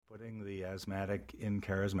Asthmatic in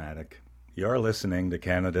Charismatic. You're listening to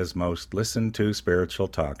Canada's most listened to spiritual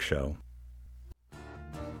talk show.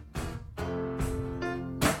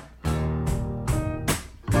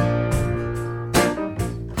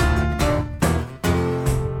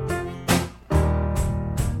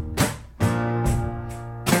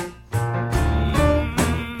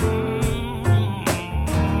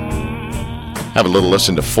 Have a little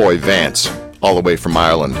listen to Foy Vance, all the way from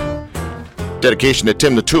Ireland. Dedication to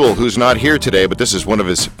Tim the Tool, who's not here today, but this is one of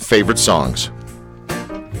his favorite songs.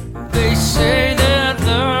 They say that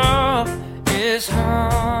love is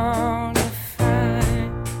hard to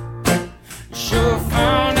find. Sure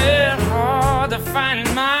found it hard to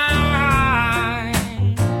find mine.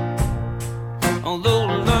 Although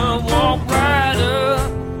love walked right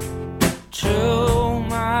up to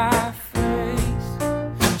my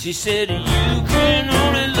face. She said, you can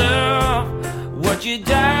only love what you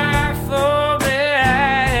die for.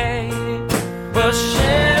 But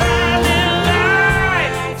share a little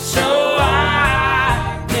light so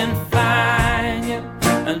I can find you,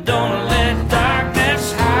 and don't let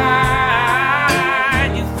darkness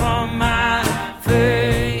hide you from my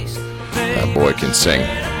face. That boy can sing.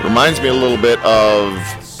 Reminds me a little bit of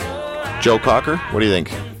Joe Cocker. What do you think,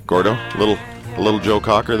 Gordo? A little Joe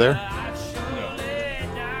Cocker there?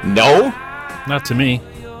 No? Not to me.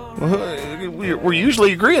 We're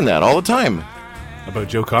usually agreeing that all the time. About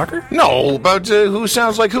Joe Cocker? No, about who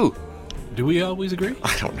sounds like who. Do we always agree?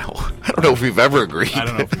 I don't know. I don't know if we've ever agreed. I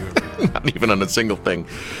don't know if we've ever agreed. Not even on a single thing.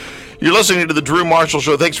 You're listening to the Drew Marshall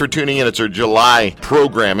Show. Thanks for tuning in. It's our July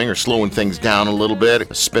programming, or slowing things down a little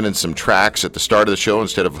bit, spinning some tracks at the start of the show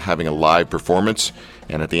instead of having a live performance.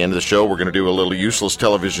 And at the end of the show, we're going to do a little useless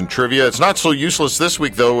television trivia. It's not so useless this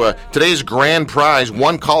week, though. Today's grand prize,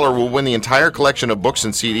 one caller will win the entire collection of books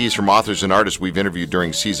and CDs from authors and artists we've interviewed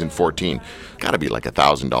during season 14. Got to be like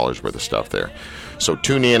 $1,000 worth of stuff there. So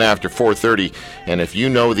tune in after 4:30, and if you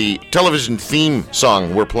know the television theme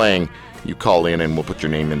song we're playing, you call in and we'll put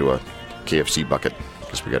your name into a KFC bucket,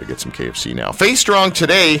 because we got to get some KFC now. Face Strong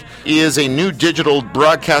Today is a new digital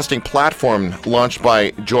broadcasting platform launched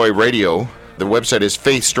by Joy Radio. The website is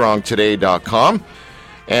faithstrongtoday.com,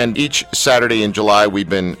 and each Saturday in July we've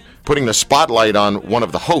been putting the spotlight on one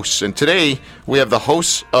of the hosts, and today we have the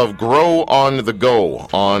hosts of Grow on the Go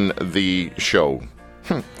on the show.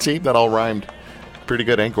 See, that all rhymed. Pretty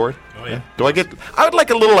good, ain't Gord? Oh, yeah. I would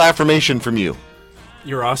like a little affirmation from you.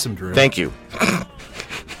 You're awesome, Drew. Thank you.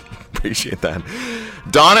 Appreciate that.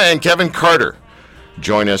 Donna and Kevann Carter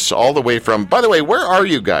join us all the way from, by the way, where are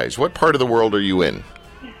you guys? What part of the world are you in?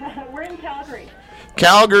 We're in Calgary.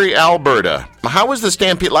 Calgary, Alberta. How was the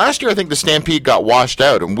Stampede? Last year, I think the Stampede got washed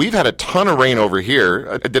out, and we've had a ton of rain over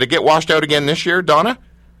here. Did it get washed out again this year, Donna?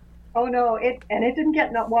 Oh no! It didn't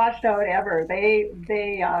get washed out ever. They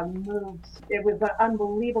moved. It was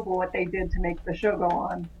unbelievable what they did to make the show go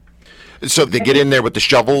on. So they get in there with the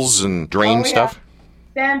shovels and drain stuff?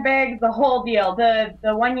 Sandbags, the whole deal. The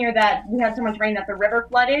 1 year that we had so much rain that the river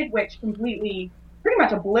flooded, which pretty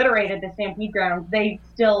much obliterated the Stampede grounds, they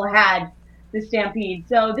still had the Stampede.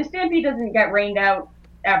 So the Stampede doesn't get rained out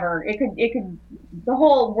ever. It could the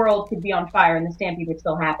whole world could be on fire and the Stampede would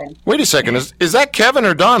still happen. Wait a second, is that Kevann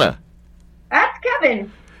or Donna? That's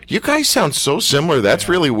Kevann. You guys sound so similar. That's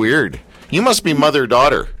really weird. You must be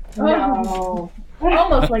mother-daughter. No.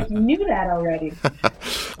 Almost like you knew that already.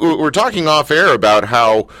 We're talking off air about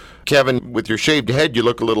how, Kevann, with your shaved head, you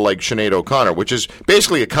look a little like Sinead O'Connor, which is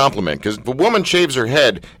basically a compliment, because if a woman shaves her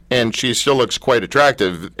head and she still looks quite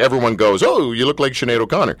attractive, everyone goes, oh, you look like Sinead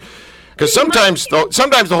O'Connor. Because sometimes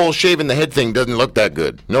the whole shaving the head thing doesn't look that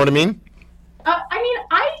good. Know what I mean? I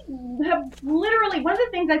have literally, one of the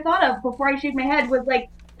things I thought of before I shaved my head was like,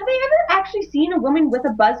 have I ever actually seen a woman with a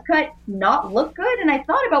buzz cut not look good? And I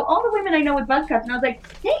thought about all the women I know with buzz cuts, and I was like,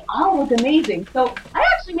 they all look amazing. So I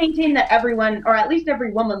actually maintain that everyone, or at least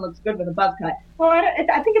every woman, looks good with a buzz cut. Well,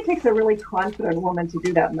 I think it takes a really confident woman to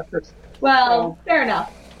do that in the first place. Well, fair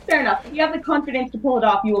enough. If you have the confidence to pull it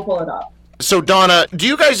off, you will pull it off. So, Donna, do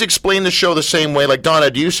you guys explain the show the same way? Like, Donna,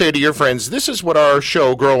 do you say to your friends, this is what our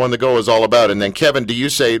show, Grow on the Go, is all about? And then, Kevann, do you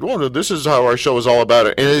say, well, this is how our show is all about?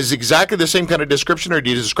 And is it exactly the same kind of description, or do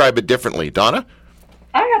you describe it differently? Donna?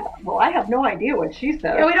 I have no idea what she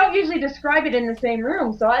said. Yeah, we don't usually describe it in the same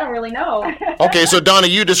room, so I don't really know. Okay, so, Donna,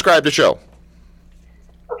 you describe the show.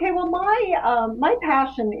 Okay, well, my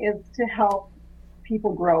passion is to help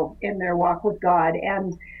people grow in their walk with God,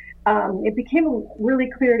 and it became really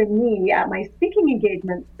clear to me at my speaking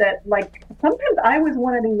engagements that, like, sometimes I was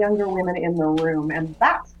one of the younger women in the room, and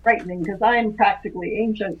that's frightening because I'm practically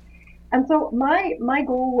ancient. And so my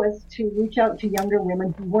goal was to reach out to younger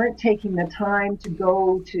women who weren't taking the time to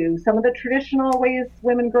go to some of the traditional ways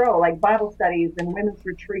women grow, like Bible studies and women's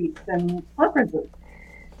retreats and conferences.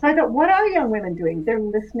 So I thought, what are young women doing? They're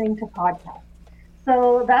listening to podcasts.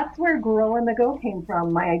 So that's where Grow on the Go came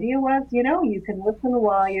from. My idea was, you can listen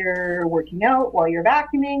while you're working out, while you're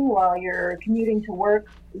vacuuming, while you're commuting to work,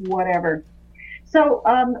 whatever. So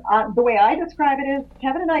the way I describe it is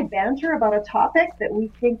Kevann and I banter about a topic that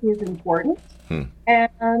we think is important. And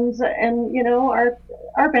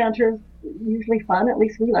our banter is usually fun. At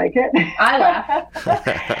least we like it. I laugh.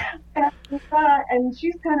 And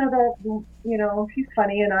she's kind of she's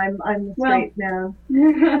funny, and I'm the straight man.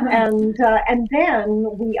 And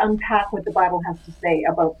then we unpack what the Bible has to say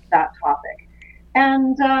about that topic.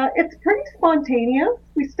 And it's pretty spontaneous.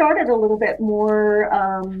 We started a little bit more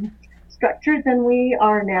structured than we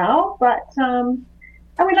are now, but and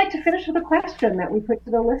we'd like to finish with a question that we put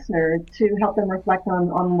to the listener to help them reflect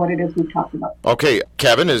on what it is we've talked about. Okay,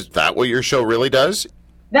 Kevann, is that what your show really does?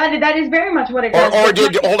 That is very much what it does.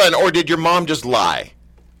 Or did your mom just lie?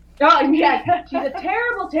 Oh, yeah, she's a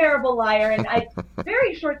terrible, terrible liar, and I'm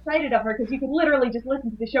very short-sighted of her because you can literally just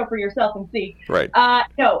listen to the show for yourself and see. Right.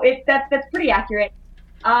 No, that's pretty accurate.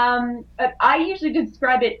 I usually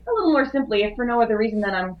describe it a little more simply, if for no other reason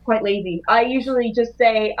than I'm quite lazy. I usually just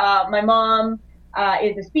say my mom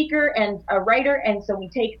is a speaker and a writer, and so we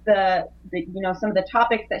take the some of the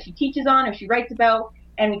topics that she teaches on or she writes about,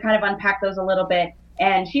 and we kind of unpack those a little bit.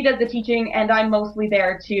 And she does the teaching, and I'm mostly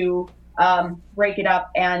there to break it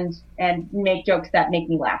up and make jokes that make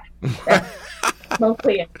me laugh. That's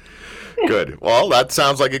mostly it. Good. Well, that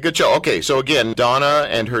sounds like a good show. Okay, so again, Donna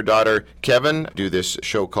and her daughter Kevann do this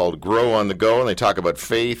show called Grow on the Go, and they talk about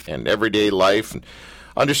faith and everyday life and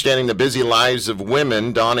understanding the busy lives of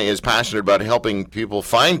women. Donna is passionate about helping people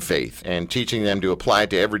find faith and teaching them to apply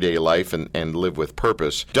it to everyday life and live with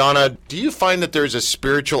purpose. Donna, do you find that there's a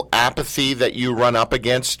spiritual apathy that you run up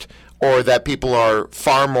against, or that people are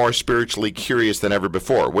far more spiritually curious than ever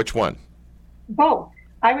before? Which one? Both.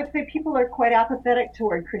 I would say people are quite apathetic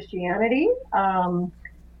toward Christianity.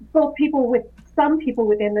 Both some people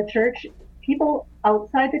within the church, people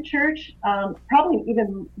outside the church, probably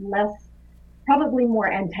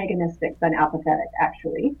more antagonistic than apathetic,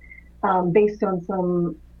 actually, based on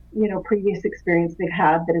some, previous experience they've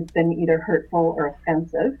had that has been either hurtful or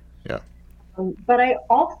offensive. Yeah. But I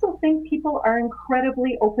also think people are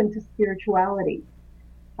incredibly open to spirituality.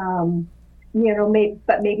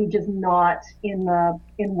 But maybe just not in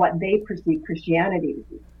what they perceive Christianity to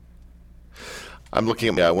be. I'm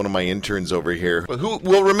looking at one of my interns over here, who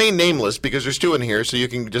will remain nameless because there's two in here, so you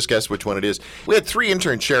can just guess which one it is. We had 3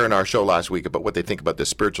 interns sharing our show last week about what they think about this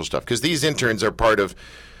spiritual stuff, because these interns are part of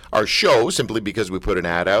our show simply because we put an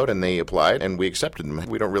ad out and they applied and we accepted them.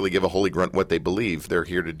 We don't really give a holy grunt what they believe. They're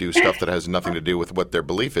here to do stuff that has nothing to do with what their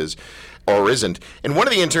belief is or isn't. And one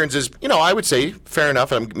of the interns is, I would say, fair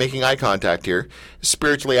enough, and I'm making eye contact here,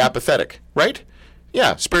 spiritually apathetic, right?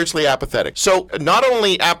 Yeah, spiritually apathetic. So not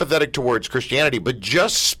only apathetic towards Christianity, but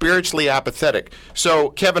just spiritually apathetic.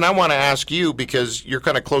 So, Kevann, I want to ask you, because you're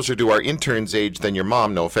kind of closer to our intern's age than your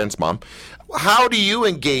mom. No offense, Mom. How do you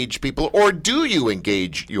engage people, or do you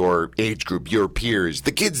engage your age group, your peers,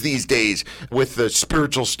 the kids these days, with the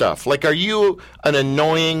spiritual stuff? Like, are you an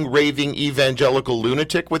annoying, raving evangelical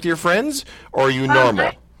lunatic with your friends, or are you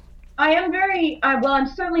normal? I am very, I'm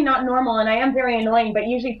certainly not normal, and I am very annoying, but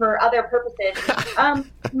usually for other purposes.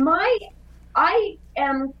 I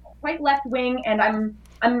am quite left-wing, and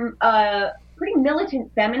I'm a pretty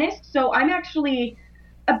militant feminist, so I'm actually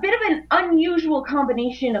a bit of an unusual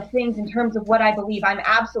combination of things in terms of what I believe. I'm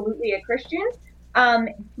absolutely a Christian,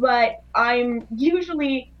 but I'm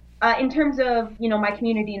usually, in terms of, my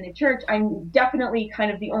community in the church, I'm definitely kind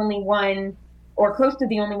of the only one, or close to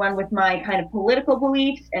the only one, with my kind of political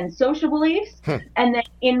beliefs and social beliefs. And then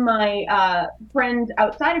in my friends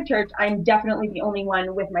outside of church, I'm definitely the only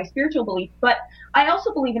one with my spiritual beliefs. But I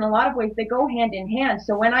also believe in a lot of ways they go hand in hand.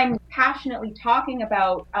 So when I'm passionately talking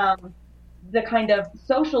about the kind of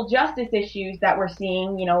social justice issues that we're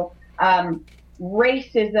seeing,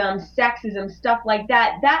 racism, sexism, stuff like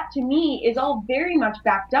that, that to me is all very much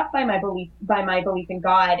backed up by my belief in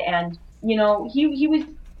God. And,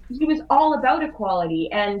 he was all about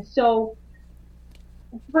equality. And so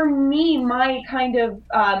for me, my kind of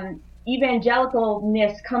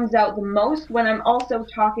evangelicalness comes out the most when I'm also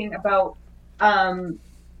talking about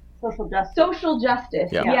social justice.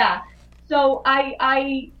 Yeah. So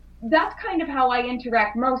I that's kind of how I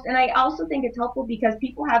interact most. And I also think it's helpful because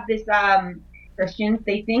people have this, Christians,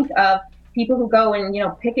 they think of people who go and,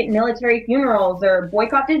 picket military funerals or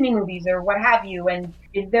boycott Disney movies or what have you. And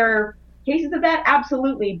is there cases of that,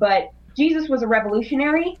 absolutely. But Jesus was a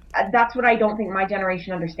revolutionary. That's what I don't think my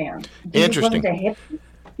generation understands. Jesus Interesting. wasn't a hippie.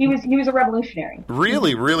 He was a revolutionary.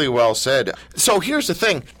 Really, really well said. So here's the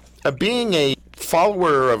thing. Being a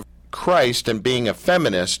follower of Christ and being a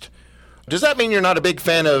feminist, does that mean you're not a big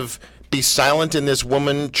fan of Be Silent in This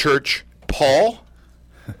Woman Church, Paul?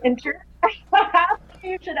 In church,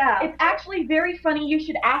 you should ask. It's actually very funny you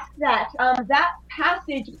should ask that. That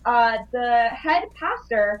passage, the head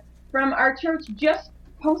pastor from our church just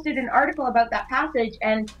posted an article about that passage,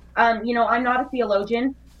 and I'm not a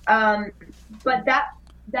theologian, but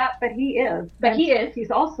he is. But he is.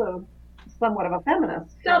 He's also somewhat of a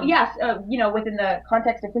feminist. So yes, within the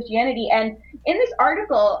context of Christianity, and in this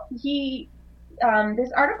article,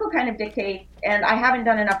 this article kind of dictates, and I haven't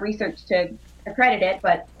done enough research to accredit it,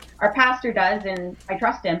 but our pastor does, and I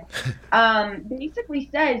trust him. Basically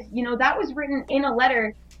says, that was written in a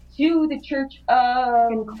letter to the church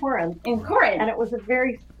in Corinth. And it was a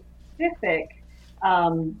very specific.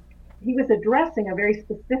 He was addressing a very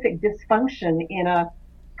specific dysfunction in a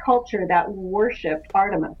culture that worshipped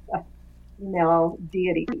Artemis, a female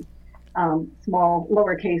deity, small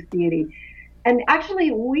lowercase deity. And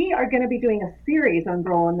actually, we are going to be doing a series on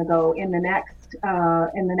Grow on the Go in the next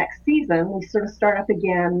season. We sort of start up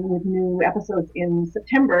again with new episodes in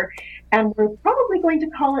September, and we're probably going to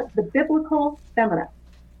call it the Biblical Feminist.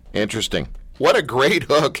 Interesting. What a great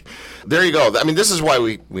hook. There you go. I mean, this is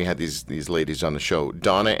why we had these ladies on the show.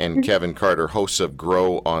 Donna and Kevann Carter, hosts of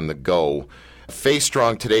Grow on the Go.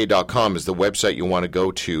 FaithStrongToday.com is the website you want to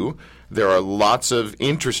go to. There are lots of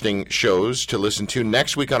interesting shows to listen to.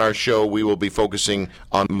 Next week on our show, we will be focusing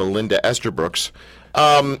on Melinda Esterbrooks.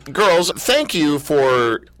 Girls, thank you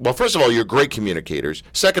for, well, first of all, you're great communicators.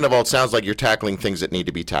 Second of all, it sounds like you're tackling things that need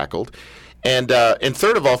to be tackled. And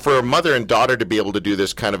third of all, for a mother and daughter to be able to do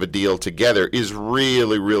this kind of a deal together is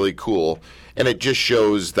really, really cool. And it just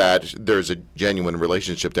shows that there's a genuine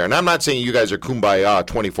relationship there. And I'm not saying you guys are kumbaya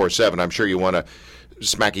 24/7. I'm sure you want to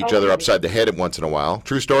smack each other upside the head once in a while.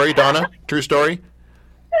 True story, Donna? True story?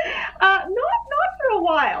 Not for a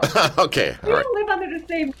while. Okay. We All right. don't live under the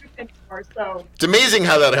same roof anymore, so. It's amazing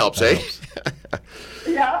how that helps, eh?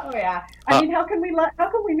 Yeah, oh yeah. I mean, how can we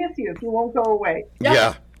miss you if you won't go away?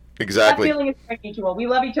 Yeah, exactly. That feeling is very mutual. We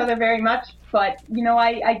love each other very much, but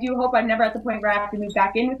I do hope I'm never at the point where I have to move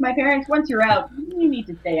back in with my parents. Once you're out, you need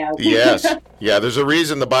to stay out. Yes. Yeah, there's a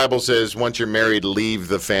reason the Bible says once you're married, leave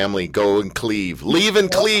the family, go and cleave. Leave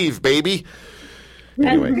and cleave, baby.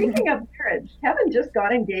 Anyway. And speaking of marriage, Kevann just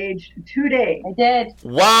got engaged today. I did.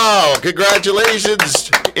 Wow, congratulations.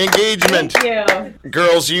 Engagement. Thank you.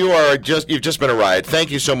 Girls, you've just been a riot. Thank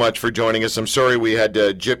you so much for joining us. I'm sorry we had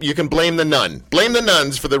to you can blame the nun. Blame the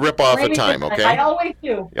nuns for the rip-off of time, okay? I always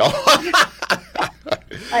do.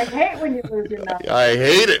 I hate when you lose your number. I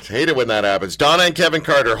hate it. Hate it when that happens. Donna and Kevann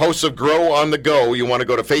Carter, hosts of Grow on the Go. You want to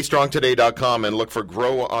go to faithstrongtoday.com and look for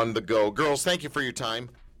Grow on the Go. Girls, thank you for your time.